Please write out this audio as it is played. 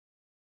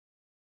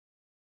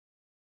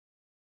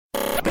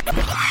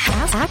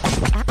AskPat.com.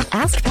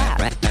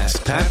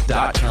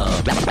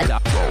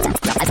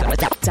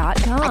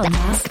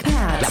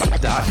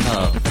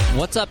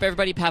 What's up,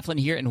 everybody? Pat Flynn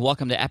here, and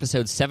welcome to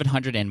episode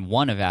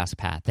 701 of Ask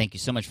Pat. Thank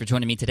you so much for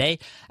joining me today.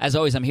 As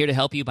always, I'm here to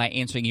help you by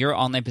answering your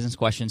online business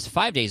questions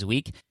 5 days a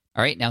week.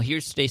 All right, now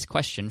here's today's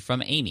question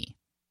from Amy.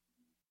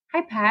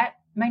 Hi, Pat.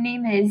 My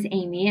name is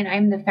Amy, and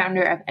I'm the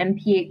founder of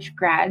MPH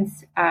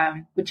Grads,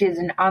 which is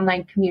an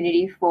online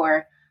community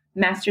for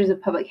Masters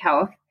of Public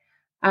Health.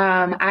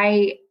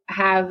 I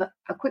have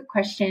a quick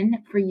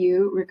question for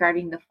you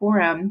regarding the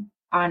forum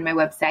on my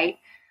website.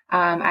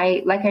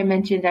 Like I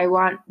mentioned, I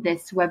want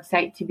this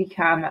website to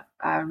become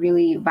a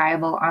really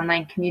viable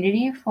online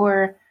community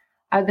for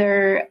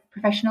other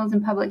professionals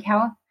in public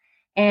health.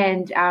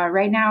 And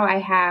right now I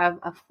have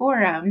a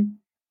forum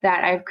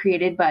that I've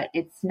created, but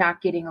it's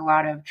not getting a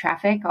lot of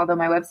traffic. Although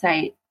my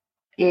website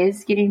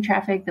is getting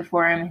traffic, the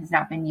forum has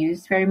not been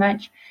used very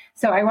much.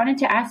 So I wanted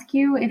to ask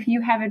you if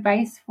you have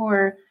advice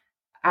for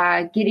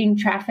getting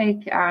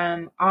traffic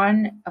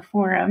on a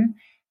forum,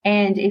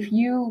 and if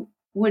you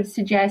would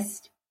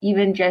suggest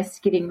even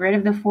just getting rid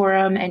of the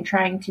forum and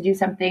trying to do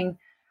something,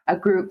 a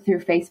group through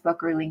Facebook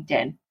or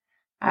LinkedIn.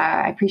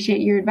 I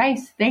appreciate your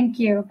advice. Thank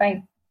you.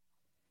 Bye.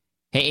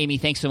 Hey, Amy,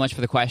 thanks so much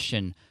for the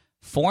question.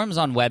 Forums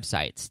on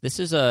websites. This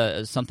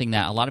is something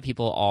that a lot of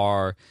people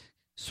are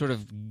sort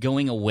of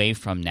going away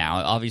from now.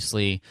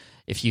 Obviously,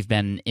 if you've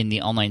been in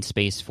the online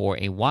space for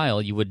a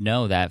while, you would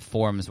know that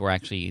forums were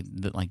actually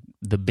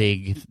the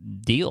big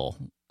deal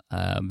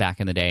back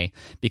in the day,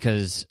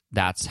 because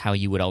that's how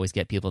you would always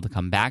get people to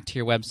come back to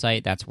your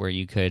website. That's where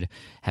you could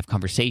have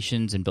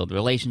conversations and build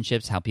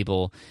relationships, how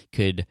people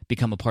could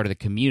become a part of the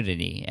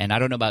community. And I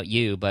don't know about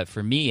you, but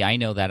for me, I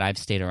know that I've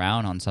stayed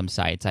around on some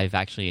sites. I've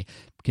actually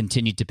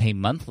continued to pay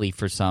monthly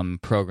for some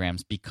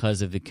programs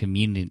because of the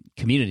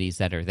communities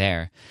that are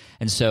there.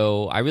 And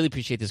so I really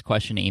appreciate this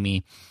question,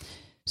 Amy.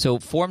 So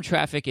forum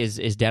traffic is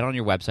dead on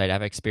your website.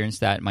 I've experienced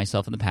that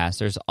myself in the past.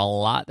 There's a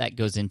lot that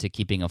goes into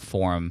keeping a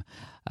forum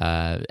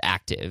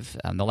active.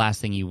 The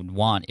last thing you would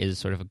want is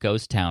sort of a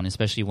ghost town,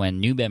 especially when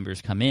new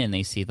members come in.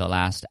 They see the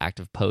last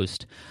active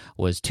post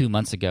was 2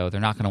 months ago.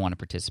 They're not going to want to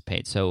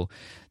participate. So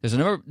there's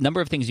a number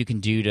of things you can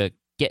do to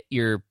get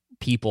your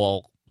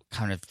people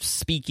kind of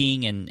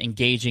speaking and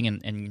engaging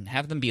and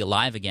have them be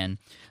alive again.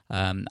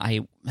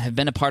 I have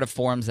been a part of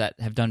forums that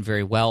have done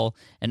very well,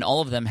 and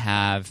all of them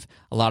have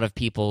a lot of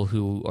people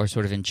who are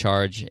sort of in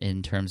charge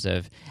in terms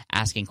of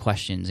asking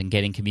questions and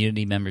getting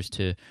community members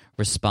to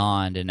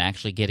respond, and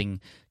actually getting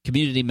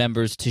community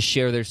members to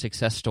share their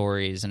success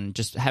stories, and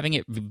just having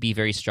it be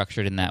very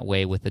structured in that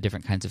way with the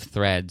different kinds of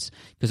threads,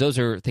 because those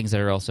are things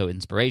that are also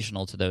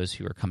inspirational to those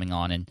who are coming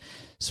on and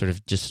sort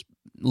of just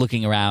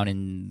looking around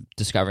and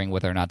discovering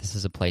whether or not this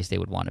is a place they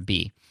would want to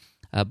be.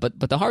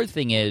 But the hard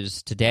thing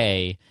is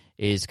today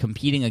is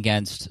competing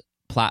against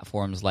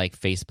platforms like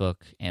Facebook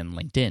and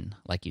LinkedIn,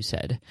 like you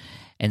said.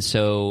 And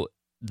so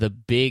the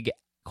big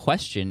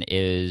question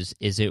is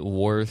it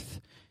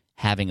worth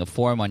having a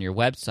forum on your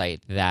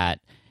website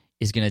that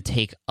is going to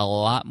take a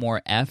lot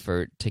more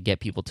effort to get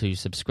people to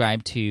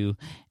subscribe to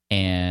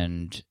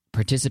and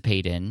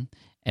participate in?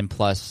 And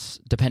plus,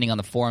 depending on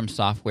the forum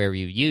software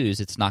you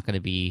use, it's not going to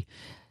be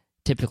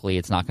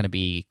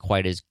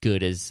quite as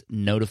good as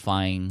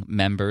notifying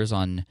members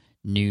on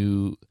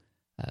new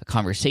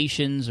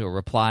conversations or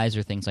replies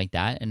or things like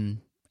that. And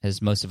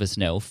as most of us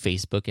know,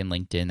 Facebook and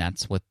LinkedIn,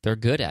 that's what they're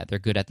good at. They're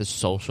good at the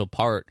social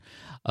part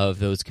of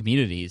those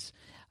communities,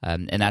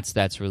 and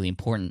that's really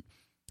important.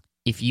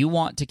 If you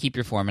want to keep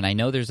your forum, and I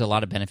know there's a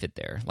lot of benefit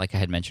there, like I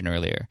had mentioned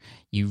earlier,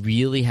 you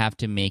really have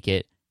to make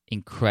it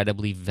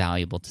incredibly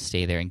valuable to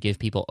stay there and give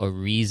people a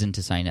reason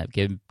to sign up,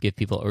 give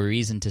people a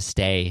reason to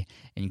stay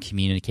and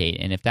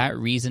communicate. And if that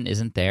reason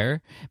isn't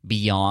there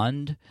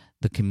beyond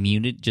the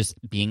community, just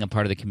being a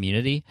part of the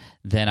community,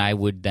 then I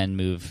would then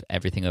move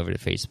everything over to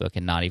Facebook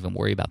and not even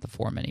worry about the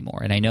forum anymore.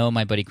 And I know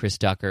my buddy Chris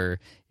Ducker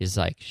is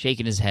like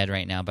shaking his head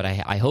right now, but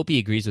I hope he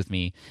agrees with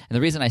me. And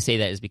the reason I say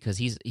that is because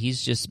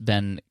he's just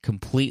been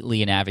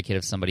completely an advocate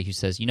of somebody who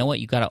says, you know what,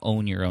 you got to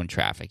own your own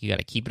traffic. You got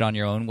to keep it on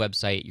your own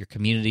website, your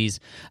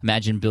communities.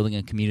 Imagine building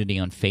a community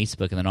on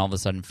Facebook, and then all of a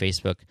sudden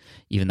Facebook,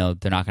 even though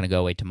they're not going to go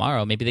away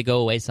tomorrow, maybe they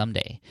go away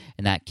someday.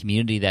 And that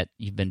community that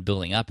you've been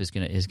building up is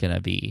gonna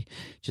be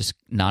just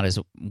not as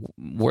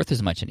worth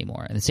as much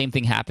anymore. And the same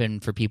thing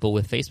happened for people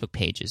with Facebook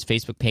pages.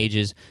 Facebook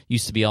pages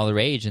used to be all the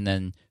rage, and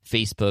then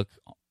Facebook,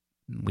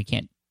 we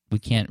can't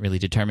really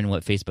determine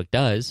what Facebook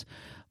does,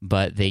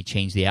 but they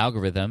change the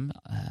algorithm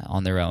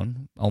on their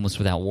own, almost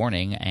without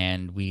warning,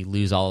 and we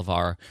lose all of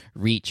our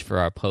reach for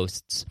our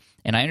posts.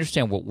 And I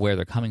understand where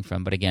they're coming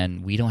from, but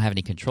again, we don't have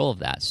any control of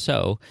that.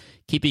 So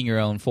keeping your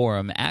own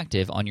forum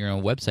active on your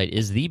own website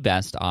is the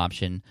best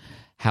option.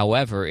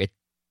 However, it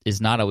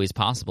is not always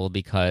possible,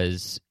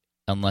 because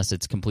unless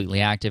it's completely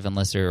active,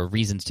 unless there are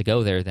reasons to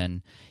go there,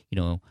 then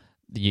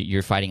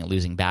you're fighting a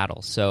losing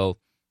battle. So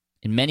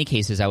in many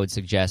cases, I would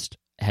suggest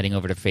heading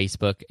over to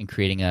Facebook and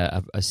creating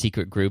a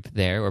secret group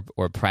there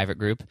or a private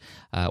group,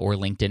 or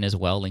LinkedIn as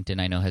well. LinkedIn,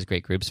 I know, has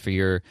great groups for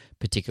your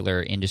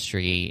particular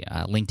industry.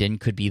 LinkedIn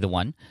could be the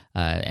one.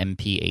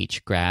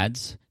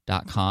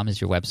 mphgrads.com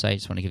is your website.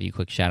 Just want to give you a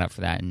quick shout out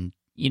for that. And,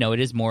 it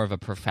is more of a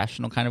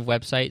professional kind of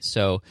website,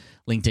 so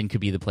LinkedIn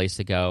could be the place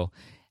to go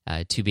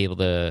to be able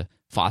to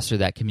foster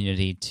that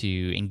community,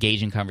 to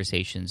engage in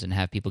conversations and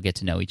have people get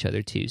to know each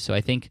other too. So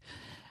I think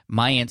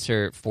my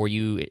answer for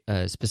you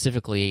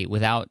specifically,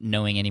 without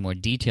knowing any more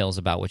details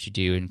about what you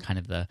do and kind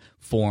of the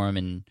forum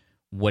and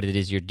what it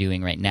is you're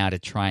doing right now to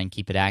try and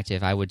keep it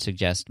active, I would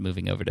suggest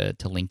moving over to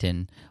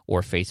LinkedIn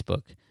or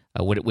Facebook,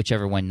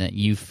 whichever one that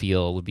you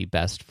feel would be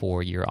best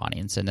for your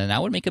audience. And then I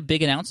would make a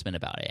big announcement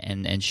about it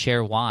and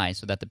share why,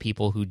 so that the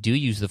people who do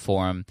use the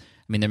forum,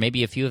 there may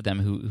be a few of them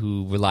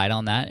who relied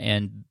on that,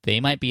 and they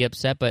might be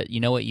upset, but you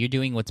know what? You're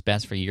doing what's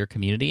best for your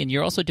community, and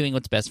you're also doing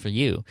what's best for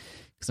you.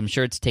 Because I'm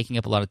sure it's taking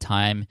up a lot of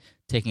time,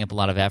 taking up a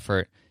lot of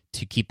effort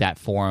to keep that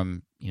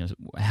forum,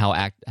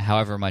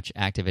 however much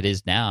active it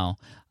is now.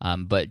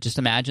 But just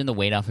imagine the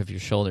weight off of your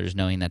shoulders,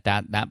 knowing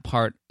that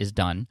part is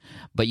done.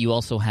 But you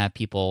also have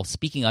people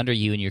speaking under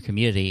you in your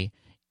community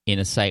in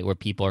a site where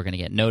people are going to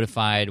get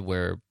notified,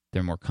 where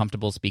they're more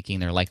comfortable speaking,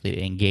 they're likely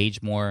to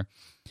engage more.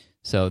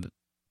 So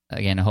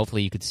again,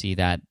 hopefully you could see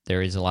that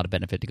there is a lot of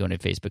benefit to going to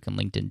Facebook and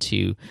LinkedIn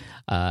too.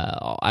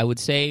 I would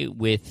say,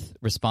 with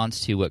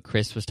response to what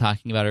Chris was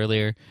talking about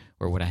earlier,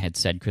 or what I had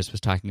said Chris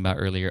was talking about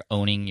earlier,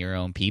 owning your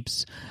own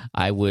peeps,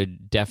 I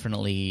would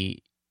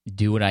definitely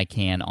do what I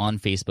can on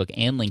Facebook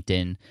and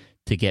LinkedIn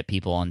to get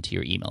people onto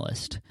your email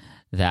list.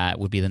 That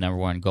would be the number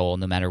one goal.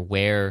 No matter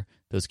where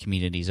those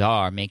communities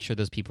are, make sure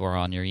those people are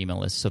on your email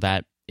list, so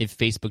that if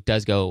Facebook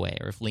does go away,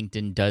 or if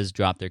LinkedIn does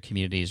drop their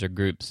communities or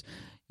groups,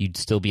 you'd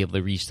still be able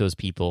to reach those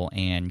people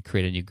and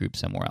create a new group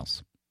somewhere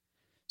else.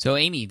 So,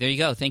 Amy, there you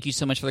go. Thank you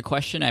so much for the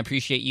question. I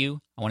appreciate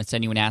you. I want to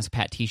send you an Ask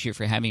Pat t-shirt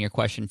for having your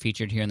question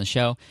featured here on the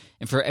show.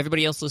 And for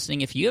everybody else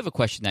listening, if you have a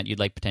question that you'd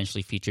like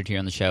potentially featured here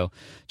on the show,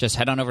 just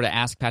head on over to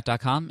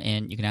askpat.com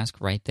and you can ask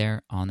right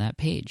there on that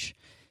page.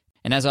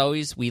 And as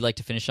always, we like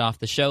to finish off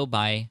the show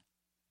by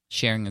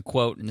sharing a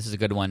quote, and this is a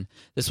good one.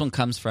 This one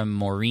comes from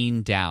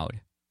Maureen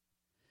Dowd.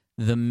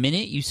 The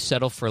minute you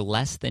settle for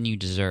less than you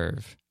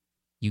deserve,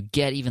 you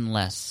get even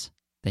less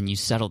than you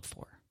settled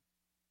for.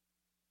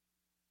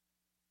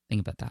 Think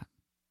about that.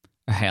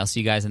 All right, I'll see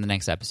you guys in the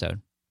next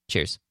episode.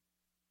 Cheers.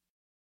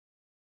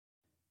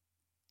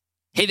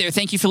 Hey there,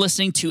 thank you for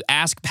listening to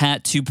Ask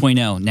Pat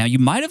 2.0. Now, you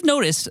might have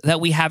noticed that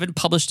we haven't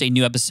published a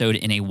new episode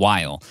in a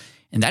while,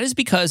 and that is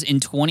because in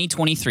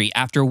 2023,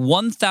 after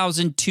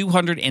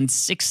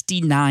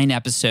 1,269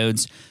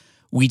 episodes,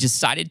 we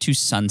decided to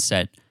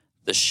sunset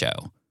the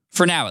show.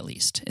 For now, at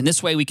least. In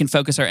this way, we can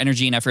focus our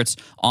energy and efforts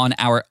on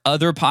our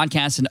other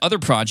podcasts and other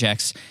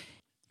projects.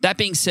 That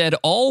being said,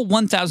 all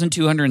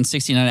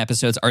 1,269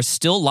 episodes are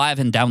still live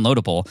and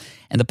downloadable,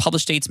 and the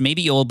published dates may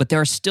be old, but there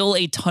are still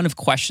a ton of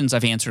questions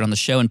I've answered on the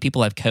show and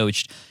people I've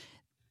coached.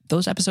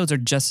 Those episodes are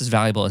just as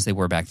valuable as they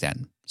were back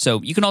then.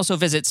 So you can also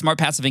visit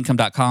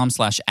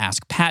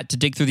smartpassiveincome.com/askpat to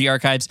dig through the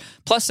archives.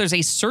 Plus, there's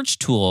a search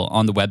tool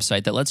on the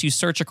website that lets you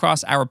search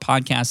across our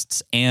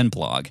podcasts and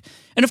blog.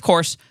 And of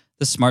course,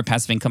 the Smart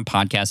Passive Income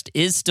podcast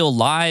is still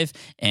live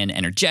and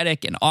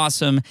energetic and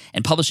awesome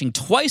and publishing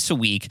twice a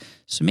week.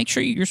 So make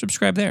sure you're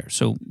subscribed there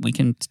so we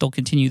can still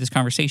continue this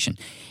conversation.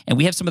 And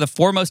we have some of the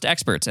foremost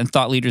experts and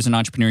thought leaders in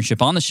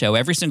entrepreneurship on the show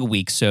every single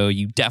week, so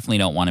you definitely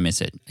don't want to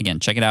miss it.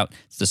 Again, check it out.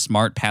 It's the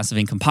Smart Passive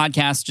Income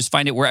podcast. Just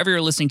find it wherever you're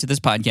listening to this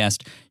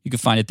podcast. You can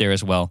find it there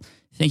as well.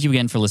 Thank you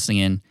again for listening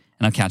in,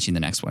 and I'll catch you in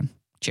the next one.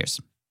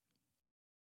 Cheers.